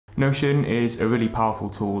Notion is a really powerful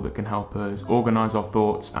tool that can help us organise our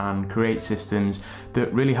thoughts and create systems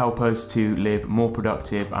that really help us to live more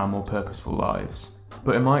productive and more purposeful lives.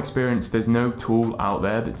 But in my experience, there's no tool out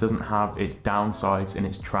there that doesn't have its downsides and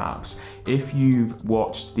its traps. If you've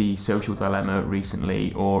watched The Social Dilemma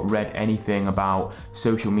recently or read anything about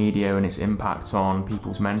social media and its impacts on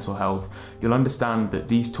people's mental health, you'll understand that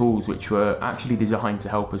these tools, which were actually designed to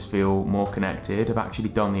help us feel more connected, have actually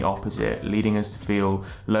done the opposite, leading us to feel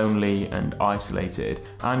lonely and isolated.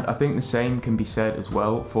 And I think the same can be said as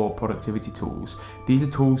well for productivity tools. These are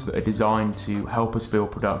tools that are designed to help us feel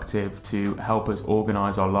productive, to help us organise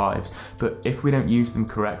our lives, but if we don't use them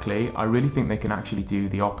correctly, I really think they can actually do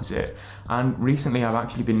the opposite. And recently I've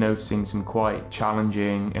actually been noticing some quite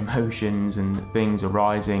challenging emotions and things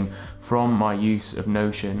arising from my use of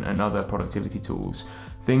Notion and other productivity tools.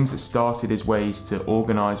 Things that started as ways to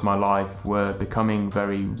organise my life were becoming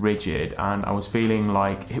very rigid, and I was feeling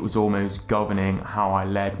like it was almost governing how I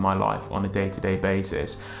led my life on a day-to-day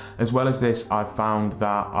basis. As well as this, I found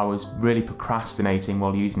that I was really procrastinating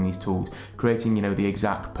while using these tools, creating, the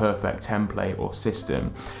exact perfect template or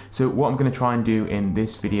system. So what I'm going to try and do in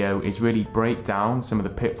this video is really break down some of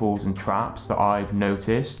the pitfalls and traps that I've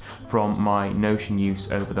noticed from my Notion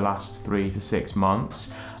use over the last 3 to 6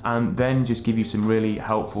 months, and then just give you some really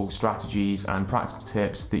helpful strategies and practical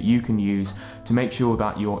tips that you can use to make sure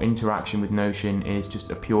that your interaction with Notion is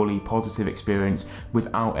just a purely positive experience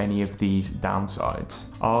without any of these downsides.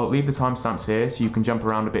 I'll leave the timestamps here so you can jump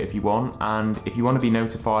around a bit if you want, and if you want to be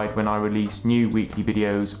notified when I release new weekly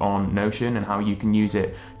videos on Notion and how you can use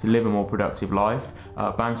it to live a more productive life,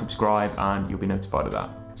 bang subscribe and you'll be notified of that.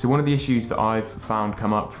 So one of the issues that I've found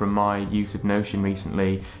come up from my use of Notion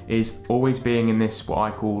recently is always being in this, what I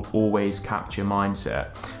call, always capture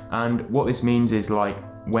mindset. And what this means is, like,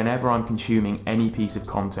 whenever I'm consuming any piece of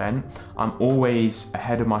content, I'm always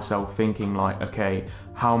ahead of myself thinking like, okay,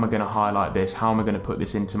 how am I going to highlight this? How am I going to put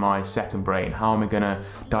this into my second brain? How am I going to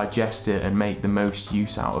digest it and make the most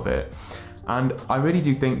use out of it? And I really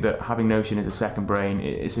do think that having Notion as a second brain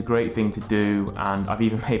is a great thing to do, and I've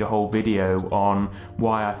even made a whole video on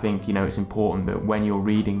why I think it's important that when you're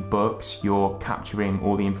reading books, you're capturing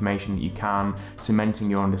all the information that you can, cementing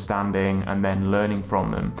your understanding and then learning from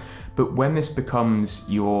them. But when this becomes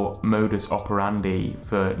your modus operandi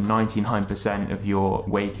for 99% of your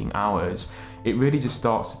waking hours, it really just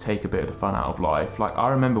starts to take a bit of the fun out of life. Like, I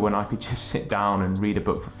remember when I could just sit down and read a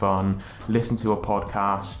book for fun, listen to a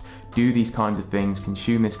podcast, do these kinds of things,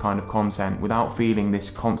 consume this kind of content without feeling this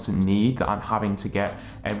constant need that I'm having to get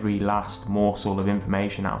every last morsel of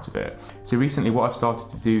information out of it. So recently what I've started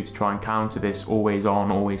to do to try and counter this always on,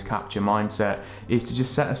 always capture mindset is to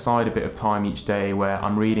just set aside a bit of time each day where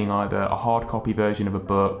I'm reading either a hard copy version of a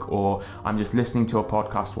book or I'm just listening to a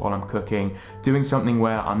podcast while I'm cooking, doing something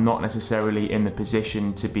where I'm not necessarily in the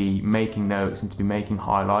position to be making notes and to be making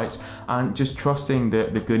highlights, and just trusting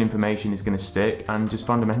that the good information is going to stick, and just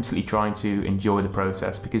fundamentally trying to enjoy the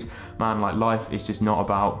process, because man, like, life is just not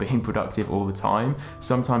about being productive all the time.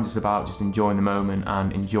 Sometimes it's about just enjoying the moment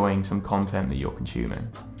and enjoying some content that you're consuming.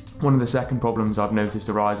 One of the second problems I've noticed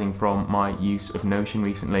arising from my use of Notion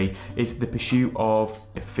recently is the pursuit of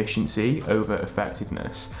efficiency over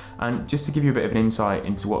effectiveness. And just to give you a bit of an insight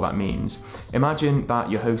into what that means, imagine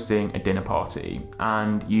that you're hosting a dinner party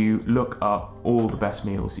and you look up all the best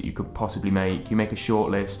meals that you could possibly make. You make a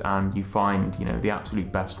short list and you find, the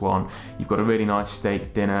absolute best one. You've got a really nice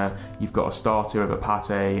steak dinner, you've got a starter of a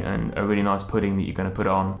pate and a really nice pudding that you're going to put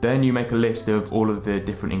on. Then you make a list of all of the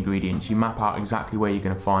different ingredients. You map out exactly where you're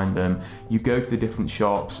going to find them. You go to the different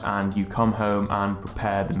shops and you come home and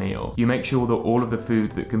prepare the meal. You make sure that all of the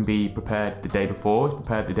food that can be prepared the day before is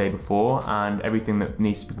prepared the day before, and everything that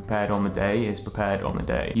needs to be prepared on the day is prepared on the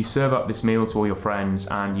day. You serve up this meal to all your friends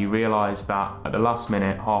and you realise that at the last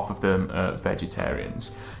minute half of them are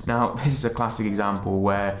vegetarians. Now, this is a classic example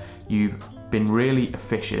where you've been really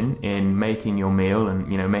efficient in making your meal and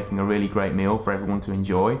making a really great meal for everyone to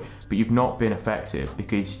enjoy, but you've not been effective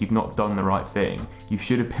because you've not done the right thing. You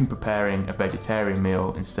should have been preparing a vegetarian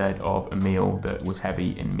meal instead of a meal that was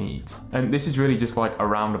heavy in meat. And this is really just like a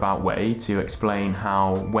roundabout way to explain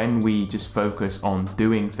how when we just focus on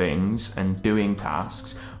doing things and doing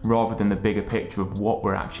tasks rather than the bigger picture of what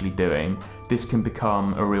we're actually doing, this can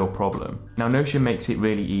become a real problem. Now, Notion makes it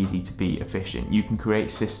really easy to be efficient. You can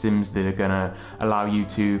create systems that are gonna allow you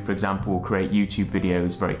to, for example, create YouTube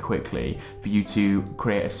videos very quickly, for you to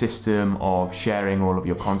create a system of sharing all of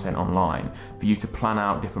your content online, for you to plan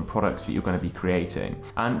out different products that you're gonna be creating.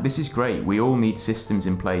 And this is great. We all need systems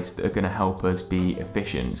in place that are gonna help us be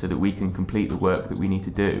efficient so that we can complete the work that we need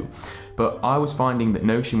to do. But I was finding that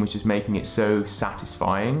Notion was just making it so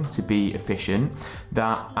satisfying to be efficient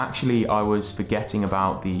that actually I was forgetting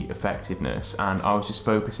about the effectiveness, and I was just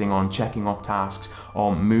focusing on checking off tasks,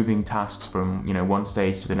 on moving tasks from one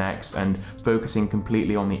stage to the next, and focusing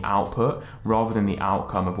completely on the output rather than the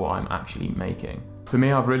outcome of what I'm actually making. For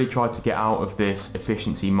me, I've really tried to get out of this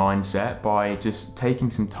efficiency mindset by just taking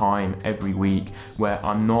some time every week where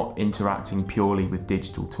I'm not interacting purely with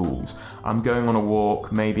digital tools. I'm going on a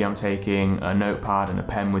walk, maybe I'm taking a notepad and a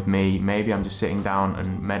pen with me, maybe I'm just sitting down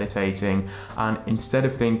and meditating, and instead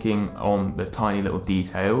of thinking on the tiny little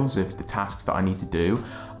details of the tasks that I need to do,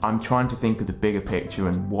 I'm trying to think of the bigger picture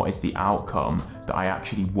and what is the outcome that I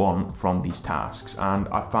actually want from these tasks. And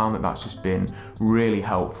I found that that's just been really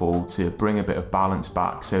helpful to bring a bit of balance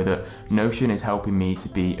back, so that Notion is helping me to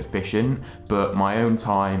be efficient, but my own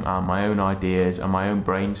time and my own ideas and my own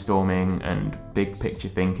brainstorming and big picture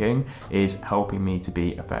thinking is helping me to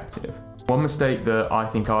be effective. One mistake that I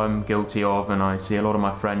think I'm guilty of, and I see a lot of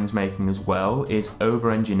my friends making as well, is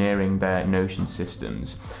over-engineering their Notion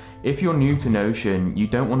systems. If you're new to Notion, you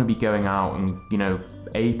don't want to be going out and,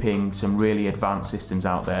 aping some really advanced systems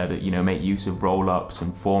out there that, make use of roll-ups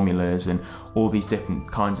and formulas and all these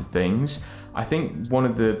different kinds of things. I think one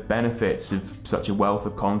of the benefits of such a wealth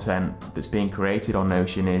of content that's being created on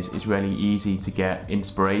Notion is really easy to get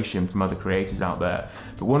inspiration from other creators out there.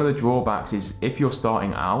 But one of the drawbacks is if you're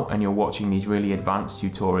starting out and you're watching these really advanced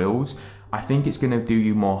tutorials, I think it's going to do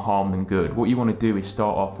you more harm than good. What you want to do is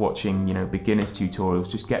start off watching, beginners tutorials,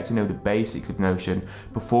 just get to know the basics of Notion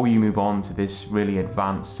before you move on to this really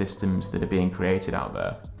advanced systems that are being created out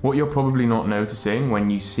there. What you're probably not noticing when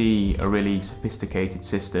you see a really sophisticated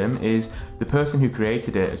system is the person who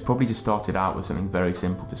created it has probably just started out with something very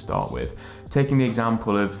simple to start with. Taking the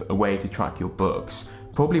example of a way to track your books,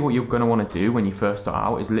 probably what you're going to want to do when you first start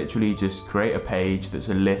out is literally just create a page that's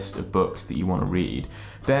a list of books that you want to read.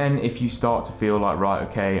 Then if you start to feel like, right,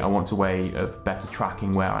 okay, I want a way of better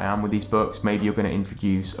tracking where I am with these books, maybe you're going to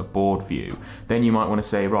introduce a board view. Then you might want to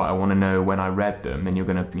say, right, I want to know when I read them. Then you're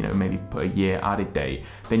going to, maybe put a year added date.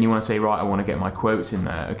 Then you want to say, right, I want to get my quotes in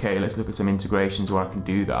there. Okay, let's look at some integrations where I can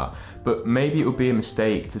do that. But maybe it would be a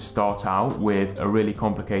mistake to start out with a really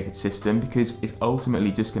complicated system, because it's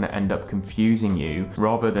ultimately just going to end up confusing you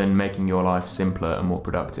rather than making your life simpler and more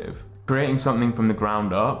productive. Creating something from the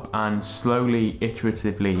ground up and slowly,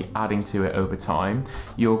 iteratively adding to it over time,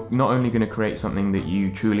 you're not only going to create something that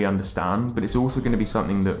you truly understand, but it's also going to be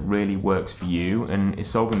something that really works for you and is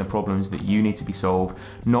solving the problems that you need to be solved,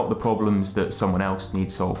 not the problems that someone else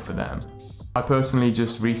needs solved for them. I personally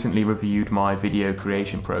just recently reviewed my video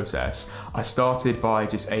creation process. I started by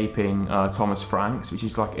just aping Thomas Frank's, which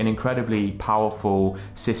is like an incredibly powerful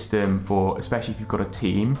system for, especially if you've got a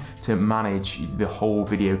team, to manage the whole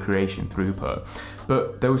video creation throughput.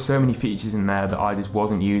 But there were so many features in there that I just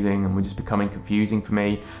wasn't using and were just becoming confusing for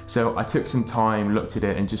me. So I took some time, looked at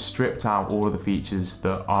it, and just stripped out all of the features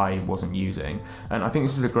that I wasn't using. And I think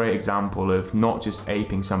this is a great example of not just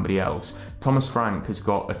aping somebody else. Thomas Frank has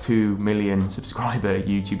got a 2 million subscriber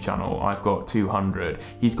YouTube channel. I've got 200.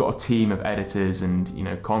 He's got a team of editors and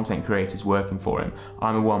content creators working for him.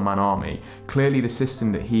 I'm a one-man army. Clearly the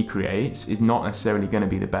system that he creates is not necessarily going to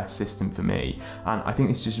be the best system for me. And I think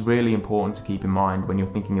it's just really important to keep in mind when you're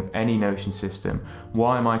thinking of any Notion system.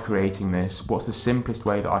 Why am I creating this? What's the simplest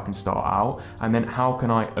way that I can start out? And then how can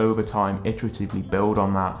I over time iteratively build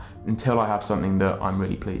on that until I have something that I'm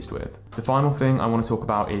really pleased with? The final thing I want to talk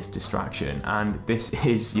about is distraction, and this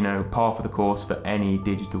is, par for the course for any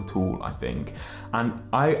digital tool, I think. And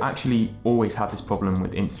I actually always had this problem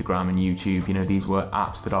with Instagram and YouTube. These were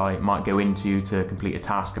apps that I might go into to complete a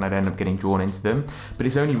task and I'd end up getting drawn into them. But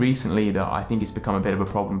it's only recently that I think it's become a bit of a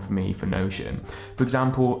problem for me for Notion. For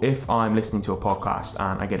example, if I'm listening to a podcast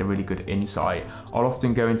and I get a really good insight, I'll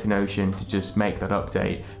often go into Notion to just make that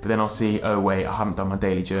update, but then I'll see, oh wait, I haven't done my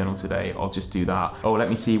daily journal today, I'll just do that. Oh, let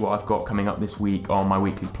me see what I've got coming up this week on my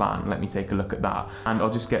weekly plan, let me take a look at that. And I'll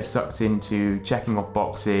just get sucked into checking off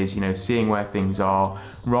boxes, seeing where things are,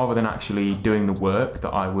 rather than actually doing the work that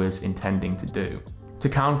I was intending to do. To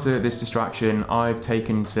counter this distraction, I've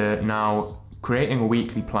taken to now creating a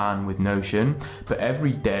weekly plan with Notion, but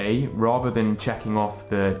every day, rather than checking off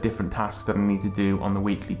the different tasks that I need to do on the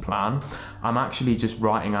weekly plan, I'm actually just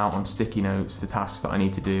writing out on sticky notes the tasks that I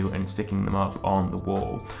need to do and sticking them up on the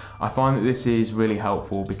wall. I find that this is really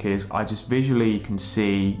helpful because I just visually can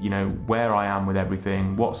see, where I am with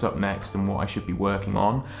everything, what's up next and what I should be working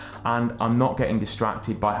on, and I'm not getting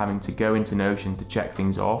distracted by having to go into Notion to check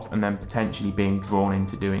things off and then potentially being drawn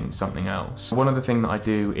into doing something else. One other thing that I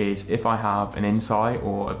do is if I have an insight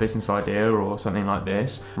or a business idea or something like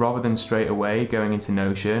this, rather than straight away going into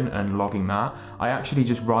Notion and logging that, I actually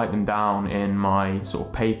just write them down in my sort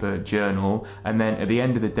of paper journal, and then at the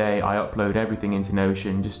end of the day I upload everything into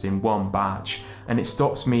Notion just in one batch, and it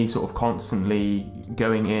stops me sort of constantly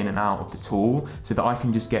going in and out of the tool so that I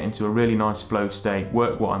can just get into a really nice flow state,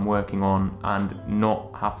 work what I'm working on and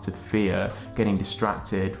not have to fear getting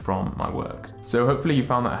distracted from my work. So hopefully you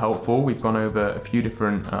found that helpful. We've gone over a few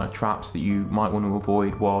different traps that you might want to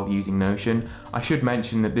avoid while using Notion. I should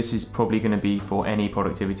mention that this is probably going to be for any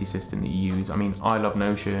productivity system that you use. I mean, I love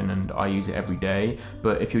Notion and I use it every day,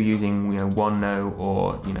 but if you're using OneNote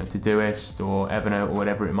or Todoist or Evernote or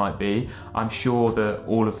whatever it might be, I'm sure that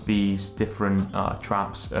all of these different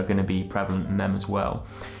traps are going to be prevalent in them as well.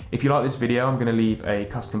 If you like this video, I'm going to leave a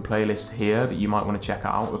custom playlist here that you might want to check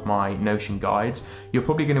out of my Notion guides. You're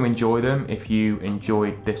probably going to enjoy them if you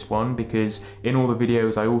enjoyed this one, because in all the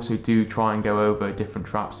videos I also do try and go over different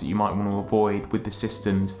traps that you might want to avoid with the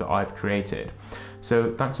systems that I've created.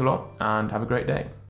 So thanks a lot and have a great day.